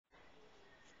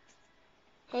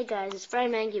Hey guys, it's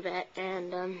Brian Mangubat,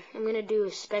 and I'm going to do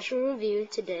a special review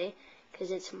today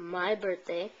because it's my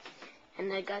birthday,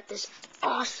 and I got this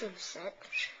awesome set.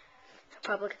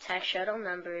 Republic Attack Shuttle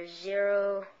number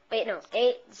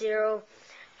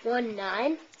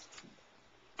 8019.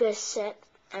 Best set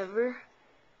ever.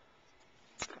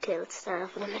 Okay, let's start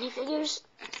off with the minifigures.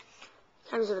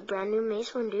 Comes with a brand new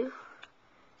Mace Windu.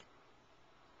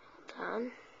 Hold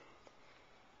on.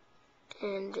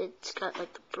 And it's got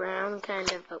like the brown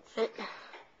kind of outfit.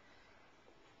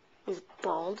 He's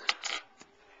bald.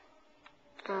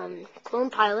 Clone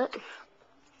pilot.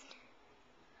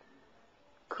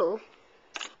 Cool.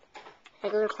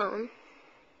 Regular clone.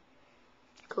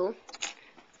 Cool.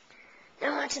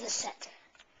 Now on to the set.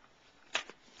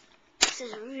 This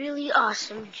is really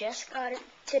awesome. Just got it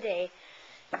today.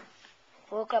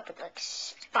 Woke up at like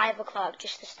 5 o'clock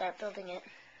just to start building it.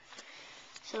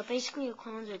 So basically the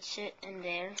clones would sit in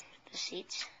there, the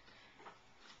seats,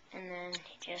 and then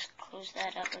you just close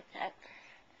that up like that.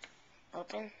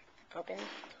 Open, open,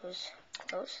 close.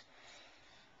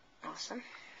 Awesome.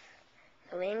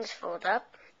 The wings fold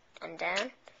up and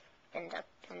down, and up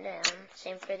and down.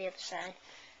 Same for the other side.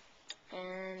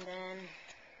 And then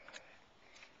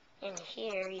in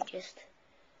here you just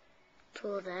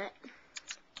pull that,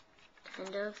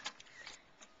 kind of,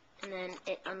 and then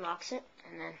it unlocks it,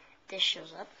 and then this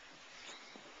shows up.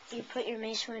 You put your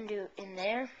Mace Windu in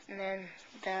there, and then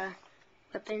the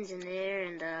weapons in there,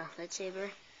 and the lightsaber.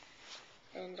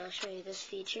 And I'll show you this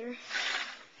feature.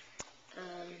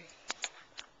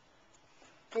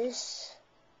 This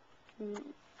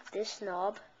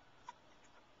knob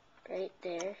right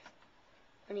there,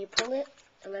 when you pull it,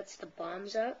 it lets the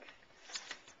bombs out.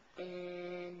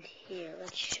 And here,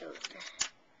 let's show it.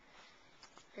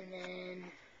 And then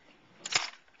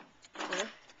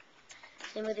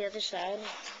same with the other side,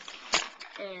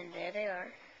 and there they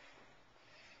are.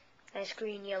 Nice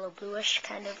green, yellow, bluish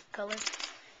kind of color.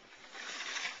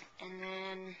 And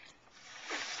then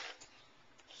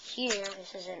here,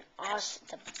 this is an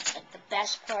awesome, the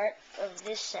best part of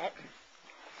this set.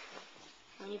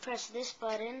 When you press this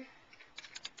button,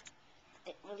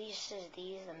 it releases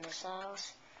the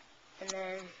missiles. And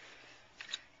then,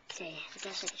 okay, I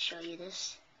guess I can show you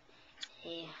this.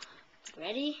 Okay,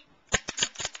 ready?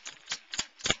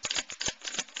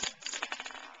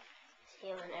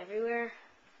 It went everywhere.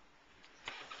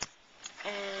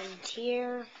 And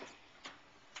here,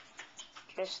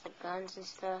 just the guns and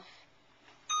stuff.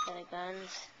 Other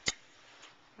guns,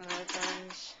 more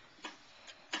guns,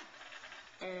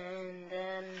 and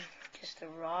then just a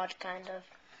rod, kind of.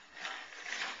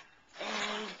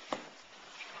 And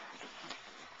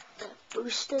the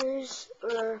boosters,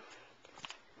 or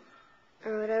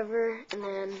whatever, and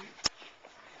then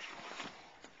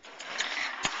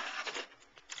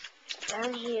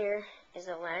down here is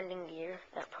the landing gear,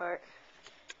 that part.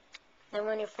 Then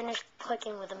when you're finished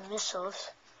clicking with the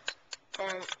missiles,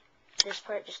 then this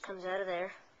part just comes out of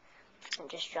there and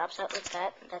just drops out like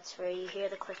that. That's where you hear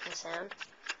the clicking sound.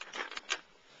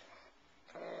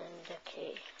 And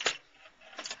okay.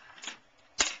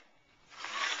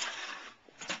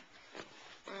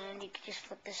 And you can just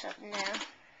flip this up and down.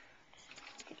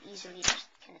 You could easily just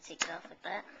kind of take it off like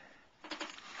that.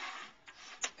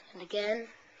 And again,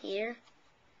 here,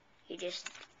 you just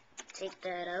take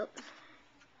that out,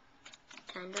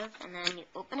 kind of, and then you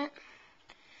open it.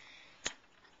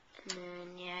 And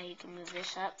then, yeah, you can move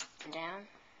this up and down.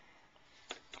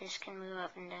 This can move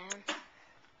up and down.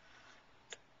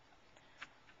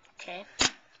 Okay,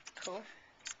 cool.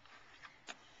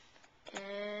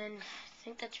 And I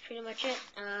think that's pretty much it.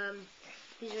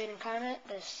 Please rate and comment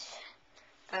this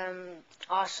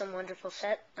awesome, wonderful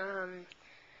set.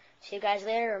 See you guys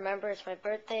later. Remember, it's my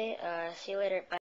birthday. See you later. Bye.